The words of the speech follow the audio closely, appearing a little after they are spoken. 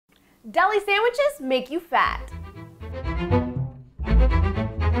Deli sandwiches make you fat.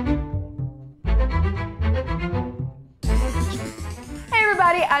 Hey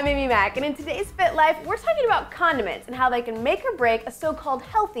everybody, I'm Amy Mack, and in today's Fit Life, we're talking about condiments and how they can make or break a so-called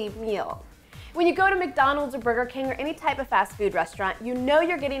healthy meal. When you go to McDonald's or Burger King or any type of fast food restaurant, you know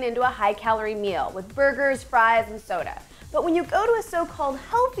you're getting into a high-calorie meal with burgers, fries, and soda. But when you go to a so-called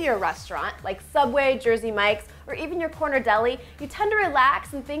healthier restaurant, like Subway, Jersey Mike's, or even your corner deli, you tend to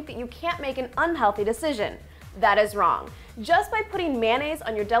relax and think that you can't make an unhealthy decision. That is wrong. Just by putting mayonnaise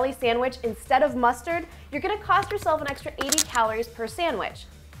on your deli sandwich instead of mustard, you're gonna cost yourself an extra 80 calories per sandwich.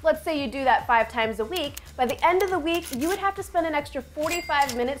 Let's say you do that 5 times a week. By the end of the week, you would have to spend an extra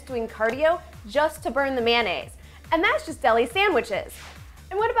 45 minutes doing cardio just to burn the mayonnaise. And that's just deli sandwiches.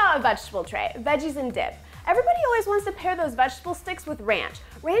 And what about a vegetable tray, veggies and dip? Everybody always wants to pair those vegetable sticks with ranch.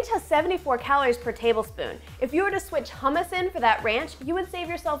 Ranch has 74 calories per tablespoon. If you were to switch hummus in for that ranch, you would save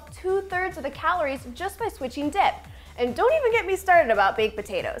yourself 2/3 of the calories just by switching dip. And don't even get me started about baked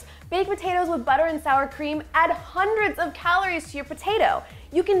potatoes. Baked potatoes with butter and sour cream add hundreds of calories to your potato.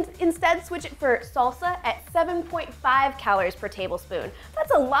 You can instead switch it for salsa at 7.5 calories per tablespoon.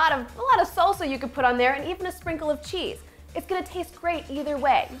 That's a lot of salsa you could put on there, and even a sprinkle of cheese. It's gonna taste great either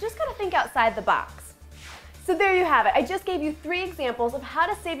way. You just gotta think outside the box. So there you have it. I just gave you 3 examples of how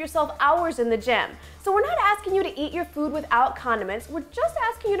to save yourself hours in the gym. So we're not asking you to eat your food without condiments, we're just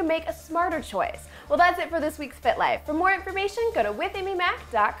asking you to make a smarter choice. Well, that's it for this week's Fit Life. For more information, go to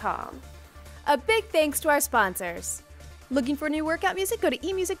withamymack.com. A big thanks to our sponsors. Looking for new workout music? Go to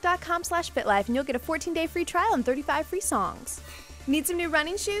emusic.com/fitlife and you'll get a 14-day free trial and 35 free songs. Need some new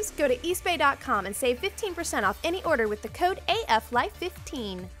running shoes? Go to eastbay.com and save 15% off any order with the code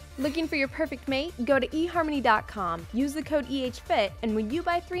AFLIFE15. Looking for your perfect mate? Go to eharmony.com, use the code EHFIT, and when you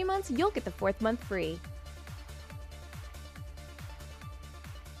buy 3 months, you'll get the 4th month free.